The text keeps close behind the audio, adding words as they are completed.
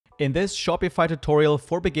In this Shopify tutorial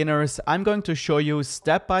for beginners, I'm going to show you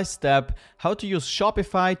step by step how to use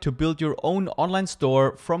Shopify to build your own online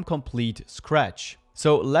store from complete scratch.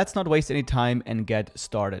 So let's not waste any time and get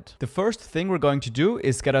started. The first thing we're going to do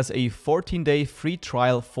is get us a 14-day free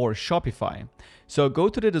trial for Shopify. So go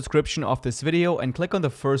to the description of this video and click on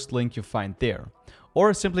the first link you find there.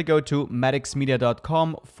 Or simply go to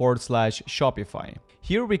maddoxmedia.com/Shopify.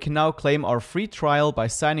 Here we can now claim our free trial by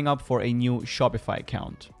signing up for a new Shopify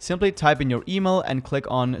account. Simply type in your email and click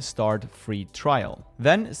on Start Free Trial.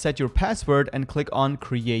 Then set your password and click on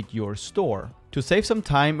Create Your Store. To save some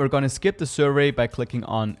time, we're going to skip the survey by clicking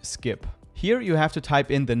on Skip. Here you have to type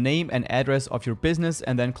in the name and address of your business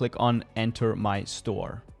and then click on Enter My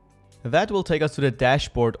Store. That will take us to the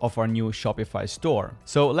dashboard of our new Shopify store.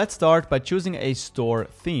 So let's start by choosing a store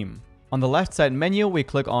theme. On the left side menu, we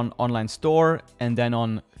click on Online Store and then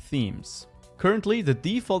on Themes. Currently, the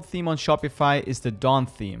default theme on Shopify is the Dawn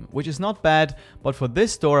theme, which is not bad, but for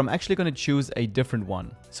this store, I'm actually going to choose a different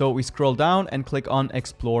one. So we scroll down and click on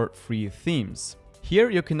Explore Free Themes. Here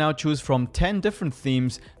you can now choose from 10 different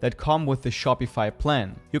themes that come with the Shopify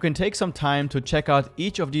plan. You can take some time to check out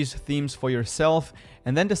each of these themes for yourself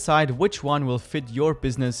and then decide which one will fit your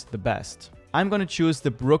business the best. I'm going to choose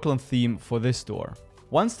the Brooklyn theme for this store.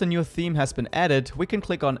 Once the new theme has been added, we can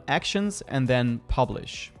click on Actions and then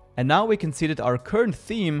Publish. And now we can see that our current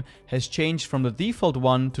theme has changed from the default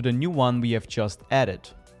one to the new one we have just added.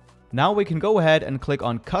 Now we can go ahead and click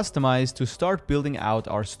on Customize to start building out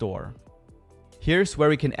our store. Here's where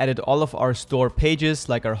we can edit all of our store pages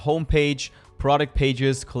like our home page, product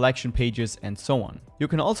pages, collection pages, and so on. You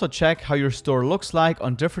can also check how your store looks like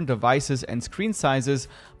on different devices and screen sizes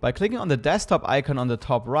by clicking on the desktop icon on the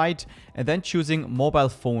top right and then choosing mobile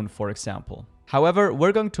phone, for example. However,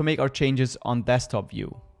 we're going to make our changes on desktop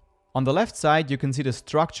view. On the left side, you can see the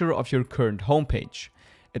structure of your current homepage.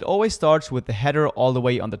 It always starts with the header all the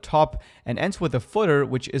way on the top and ends with the footer,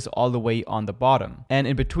 which is all the way on the bottom. And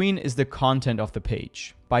in between is the content of the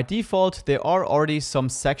page. By default, there are already some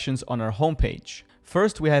sections on our homepage.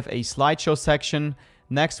 First, we have a slideshow section.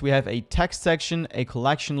 Next, we have a text section, a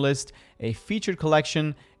collection list, a featured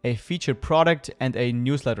collection, a featured product, and a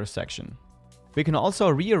newsletter section. We can also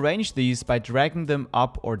rearrange these by dragging them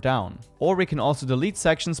up or down. Or we can also delete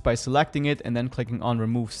sections by selecting it and then clicking on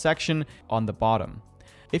Remove Section on the bottom.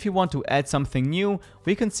 If you want to add something new,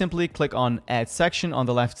 we can simply click on Add Section on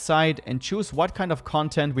the left side and choose what kind of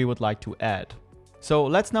content we would like to add. So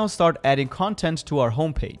let's now start adding content to our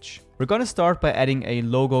homepage. We're going to start by adding a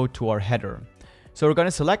logo to our header. So we're going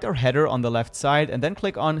to select our header on the left side and then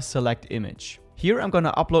click on Select Image. Here I'm going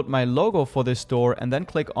to upload my logo for this store and then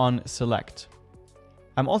click on Select.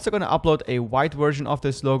 I'm also going to upload a white version of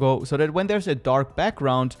this logo so that when there's a dark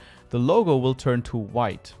background, the logo will turn to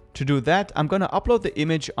white. To do that, I'm going to upload the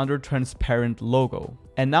image under Transparent Logo.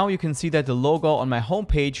 And now you can see that the logo on my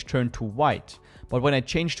homepage turned to white. But when I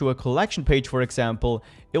change to a collection page, for example,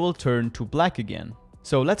 it will turn to black again.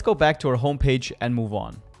 So let's go back to our homepage and move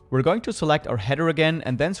on. We're going to select our header again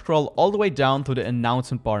and then scroll all the way down to the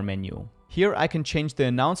announcement bar menu. Here I can change the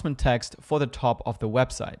announcement text for the top of the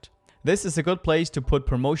website. This is a good place to put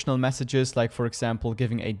promotional messages like, for example,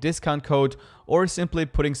 giving a discount code or simply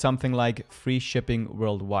putting something like free shipping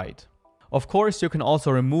worldwide. Of course, you can also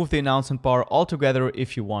remove the announcement bar altogether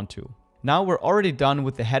if you want to. Now we're already done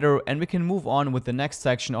with the header and we can move on with the next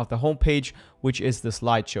section of the homepage, which is the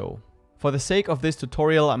slideshow. For the sake of this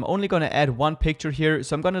tutorial, I'm only going to add one picture here,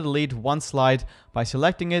 so I'm going to delete one slide by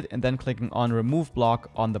selecting it and then clicking on Remove Block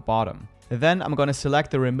on the bottom. Then I'm going to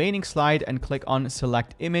select the remaining slide and click on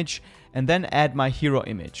Select Image and then add my hero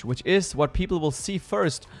image, which is what people will see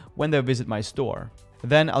first when they visit my store.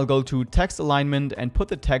 Then I'll go to Text Alignment and put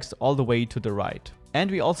the text all the way to the right. And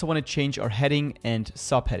we also want to change our heading and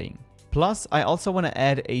subheading. Plus, I also want to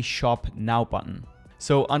add a Shop Now button.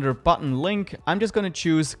 So under Button Link, I'm just going to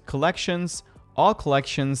choose Collections, All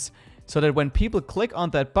Collections, so that when people click on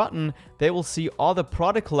that button, they will see all the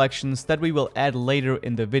product collections that we will add later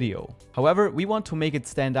in the video. However, we want to make it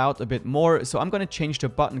stand out a bit more, so I'm going to change the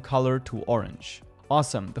button color to orange.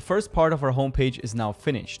 Awesome, the first part of our homepage is now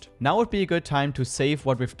finished. Now would be a good time to save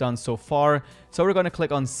what we've done so far, so we're going to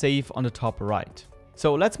click on Save on the top right.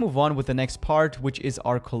 So let's move on with the next part, which is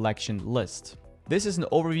our collection list. This is an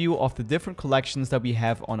overview of the different collections that we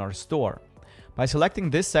have on our store. By selecting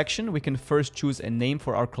this section, we can first choose a name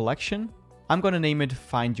for our collection. I'm going to name it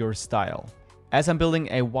Find Your Style. As I'm building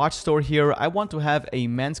a watch store here, I want to have a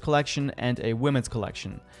men's collection and a women's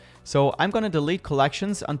collection. So I'm going to delete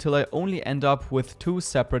collections until I only end up with 2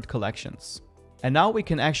 separate collections. And now we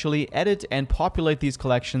can actually edit and populate these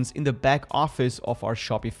collections in the back office of our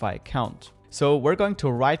Shopify account. So we're going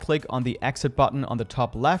to right click on the exit button on the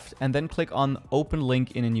top left and then click on open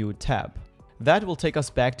link in a new tab. That will take us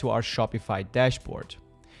back to our Shopify dashboard.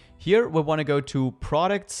 Here we want to go to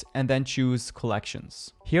products and then choose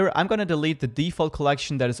collections. Here I'm going to delete the default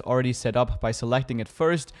collection that is already set up by selecting it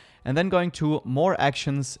first and then going to more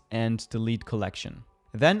actions and delete collection.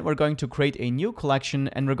 Then we're going to create a new collection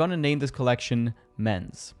and we're going to name this collection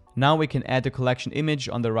men's. Now we can add the collection image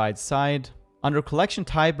on the right side. Under collection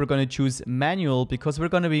type, we're going to choose manual because we're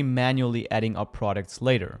going to be manually adding up products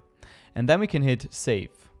later. And then we can hit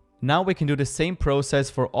save. Now we can do the same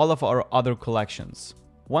process for all of our other collections.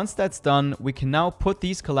 Once that's done, we can now put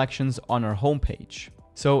these collections on our homepage.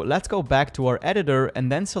 So let's go back to our editor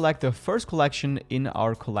and then select the first collection in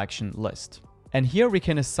our collection list. And here we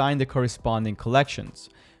can assign the corresponding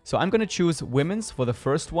collections. So I'm going to choose women's for the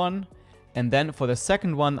first one. And then for the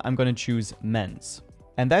second one, I'm going to choose men's.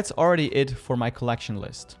 And that's already it for my collection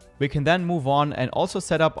list. We can then move on and also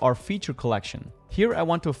set up our feature collection. Here I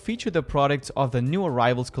want to feature the products of the new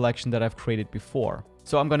arrivals collection that I've created before.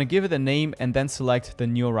 So I'm going to give it a name and then select the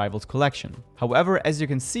new arrivals collection. However, as you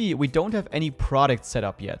can see, we don't have any products set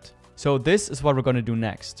up yet. So this is what we're going to do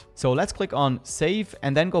next. So let's click on save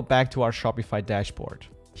and then go back to our Shopify dashboard.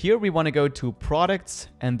 Here we want to go to products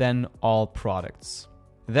and then all products.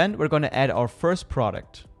 Then we're going to add our first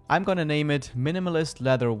product. I'm going to name it minimalist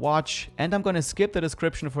leather watch and I'm going to skip the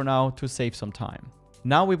description for now to save some time.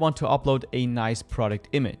 Now we want to upload a nice product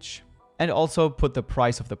image and also put the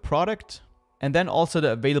price of the product and then also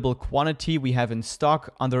the available quantity we have in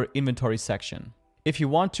stock under inventory section. If you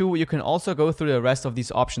want to, you can also go through the rest of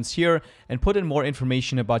these options here and put in more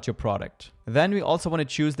information about your product. Then we also want to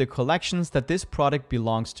choose the collections that this product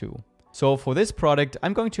belongs to. So for this product,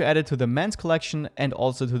 I'm going to add it to the men's collection and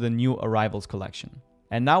also to the new arrivals collection.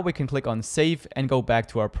 And now we can click on save and go back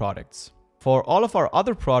to our products. For all of our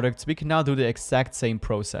other products, we can now do the exact same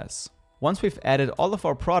process. Once we've added all of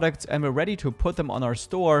our products and we're ready to put them on our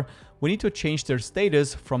store, we need to change their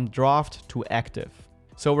status from draft to active.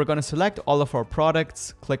 So we're going to select all of our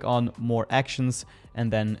products, click on more actions,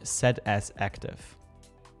 and then set as active.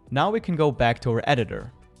 Now we can go back to our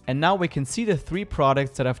editor. And now we can see the 3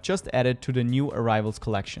 products that I've just added to the new arrivals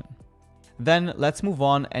collection. Then let's move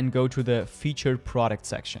on and go to the featured product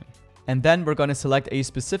section. And then we're going to select a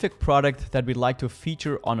specific product that we'd like to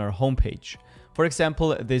feature on our homepage. For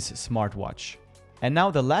example, this smartwatch. And now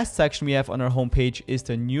the last section we have on our homepage is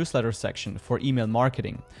the newsletter section for email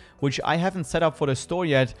marketing, which I haven't set up for the store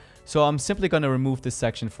yet, so I'm simply going to remove this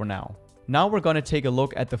section for now. Now we're going to take a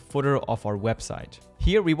look at the footer of our website.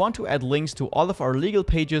 Here we want to add links to all of our legal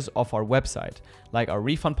pages of our website, like our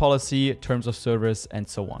refund policy, terms of service, and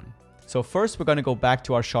so on. So first we're going to go back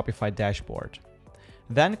to our Shopify dashboard.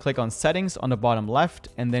 Then click on settings on the bottom left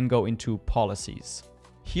and then go into policies.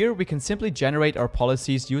 Here we can simply generate our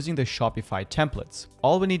policies using the Shopify templates.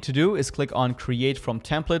 All we need to do is click on create from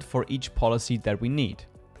template for each policy that we need.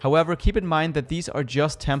 However, keep in mind that these are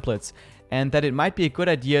just templates and that it might be a good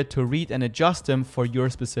idea to read and adjust them for your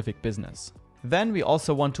specific business. Then we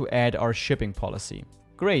also want to add our shipping policy.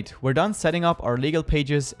 Great, we're done setting up our legal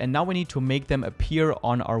pages and now we need to make them appear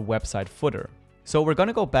on our website footer. So we're going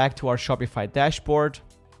to go back to our Shopify dashboard,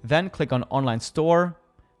 then click on online store,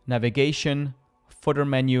 navigation, footer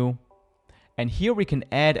menu, and here we can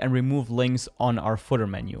add and remove links on our footer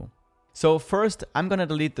menu. So first, I'm going to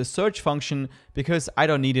delete the search function because I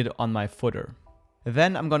don't need it on my footer.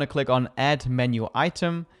 Then I'm going to click on add menu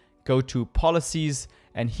item, go to policies,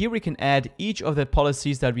 and here we can add each of the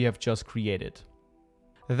policies that we have just created.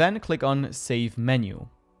 Then click on save menu.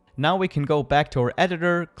 Now we can go back to our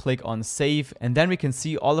editor, click on save, and then we can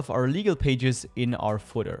see all of our legal pages in our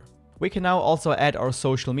footer. We can now also add our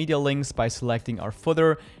social media links by selecting our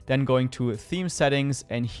footer, then going to theme settings,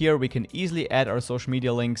 and here we can easily add our social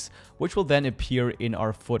media links, which will then appear in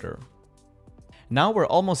our footer. Now we're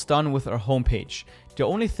almost done with our homepage. The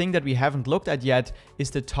only thing that we haven't looked at yet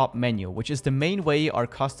is the top menu, which is the main way our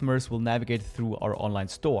customers will navigate through our online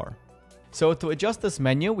store. So to adjust this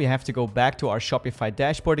menu, we have to go back to our Shopify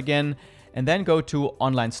dashboard again, and then go to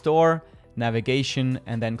online store, navigation,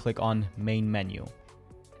 and then click on main menu.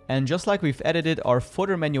 And just like we've edited our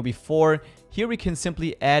footer menu before, here we can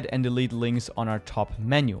simply add and delete links on our top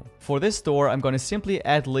menu. For this store, I'm going to simply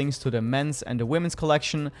add links to the men's and the women's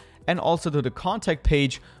collection and also to the contact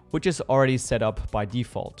page, which is already set up by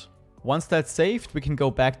default. Once that's saved, we can go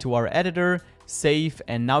back to our editor, save,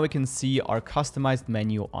 and now we can see our customized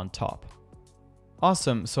menu on top.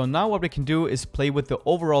 Awesome, so now what we can do is play with the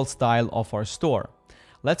overall style of our store.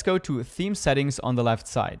 Let's go to theme settings on the left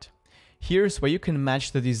side. Here's where you can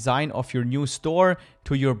match the design of your new store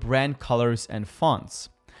to your brand colors and fonts.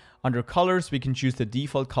 Under colors, we can choose the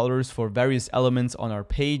default colors for various elements on our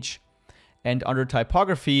page. And under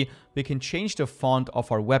typography, we can change the font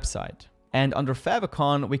of our website. And under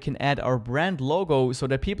favicon, we can add our brand logo so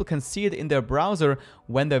that people can see it in their browser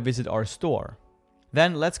when they visit our store.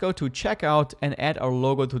 Then let's go to checkout and add our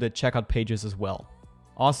logo to the checkout pages as well.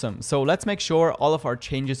 Awesome. So let's make sure all of our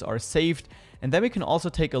changes are saved, and then we can also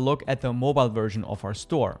take a look at the mobile version of our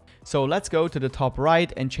store. So let's go to the top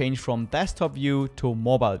right and change from desktop view to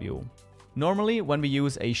mobile view. Normally, when we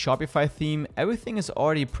use a Shopify theme, everything is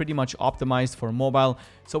already pretty much optimized for mobile,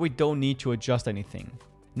 so we don't need to adjust anything.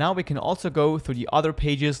 Now we can also go through the other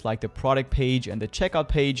pages like the product page and the checkout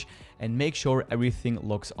page and make sure everything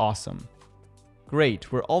looks awesome.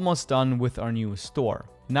 Great, we're almost done with our new store.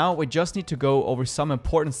 Now we just need to go over some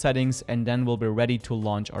important settings and then we'll be ready to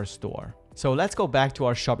launch our store. So let's go back to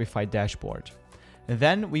our Shopify dashboard.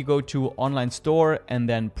 Then we go to online store and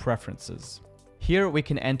then preferences. Here we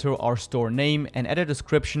can enter our store name and add a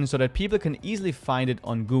description so that people can easily find it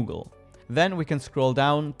on Google. Then we can scroll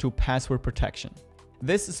down to password protection.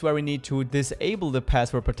 This is where we need to disable the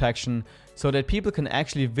password protection so that people can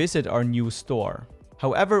actually visit our new store.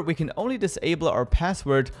 However, we can only disable our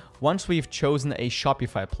password once we've chosen a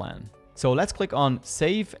Shopify plan. So let's click on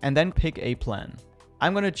Save and then pick a plan.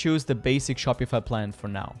 I'm going to choose the basic Shopify plan for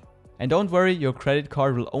now. And don't worry, your credit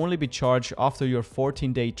card will only be charged after your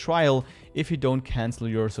 14-day trial if you don't cancel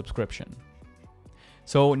your subscription.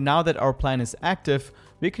 So now that our plan is active,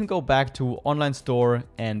 we can go back to online store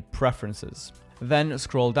and preferences. Then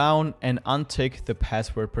scroll down and untick the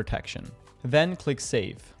password protection. Then click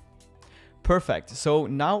Save. Perfect. So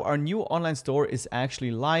now our new online store is actually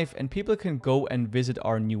live and people can go and visit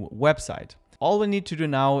our new website. All we need to do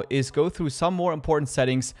now is go through some more important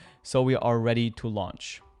settings so we are ready to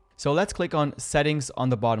launch. So let's click on Settings on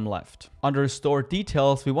the bottom left. Under Store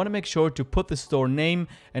Details, we want to make sure to put the store name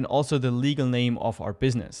and also the legal name of our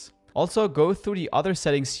business. Also go through the other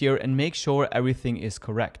settings here and make sure everything is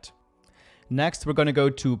correct. Next, we're going to go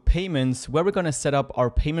to Payments, where we're going to set up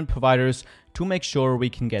our payment providers to make sure we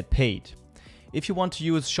can get paid. If you want to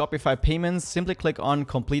use Shopify payments, simply click on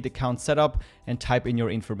Complete Account Setup and type in your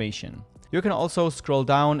information. You can also scroll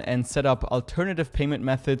down and set up alternative payment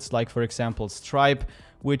methods like, for example, Stripe,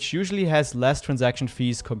 which usually has less transaction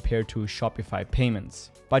fees compared to Shopify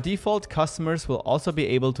payments. By default, customers will also be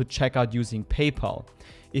able to check out using PayPal.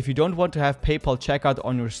 If you don't want to have PayPal checkout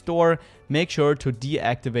on your store, make sure to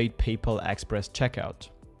deactivate PayPal Express checkout.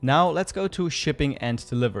 Now let's go to Shipping and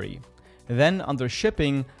Delivery. Then under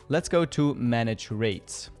Shipping, let's go to Manage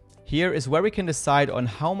Rates. Here is where we can decide on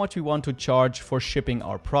how much we want to charge for shipping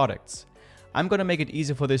our products. I'm going to make it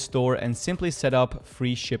easy for this store and simply set up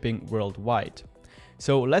free shipping worldwide.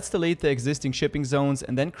 So let's delete the existing shipping zones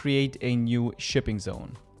and then create a new shipping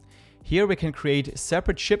zone. Here we can create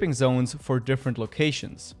separate shipping zones for different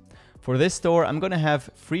locations. For this store, I'm going to have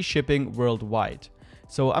free shipping worldwide.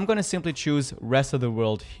 So I'm going to simply choose rest of the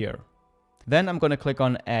world here. Then I'm going to click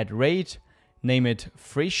on Add Rate, name it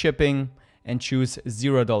Free Shipping, and choose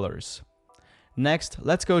 $0. Next,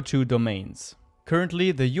 let's go to Domains.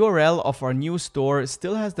 Currently, the URL of our new store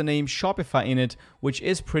still has the name Shopify in it, which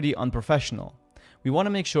is pretty unprofessional. We want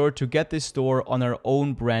to make sure to get this store on our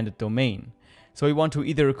own branded domain. So we want to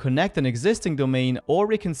either connect an existing domain or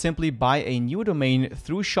we can simply buy a new domain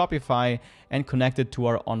through Shopify and connect it to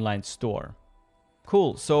our online store.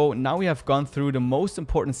 Cool, so now we have gone through the most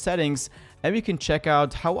important settings and we can check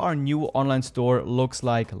out how our new online store looks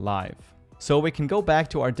like live. So we can go back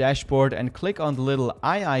to our dashboard and click on the little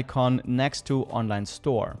eye icon next to Online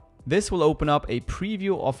Store. This will open up a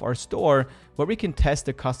preview of our store where we can test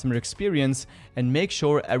the customer experience and make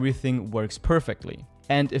sure everything works perfectly.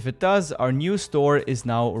 And if it does, our new store is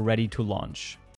now ready to launch.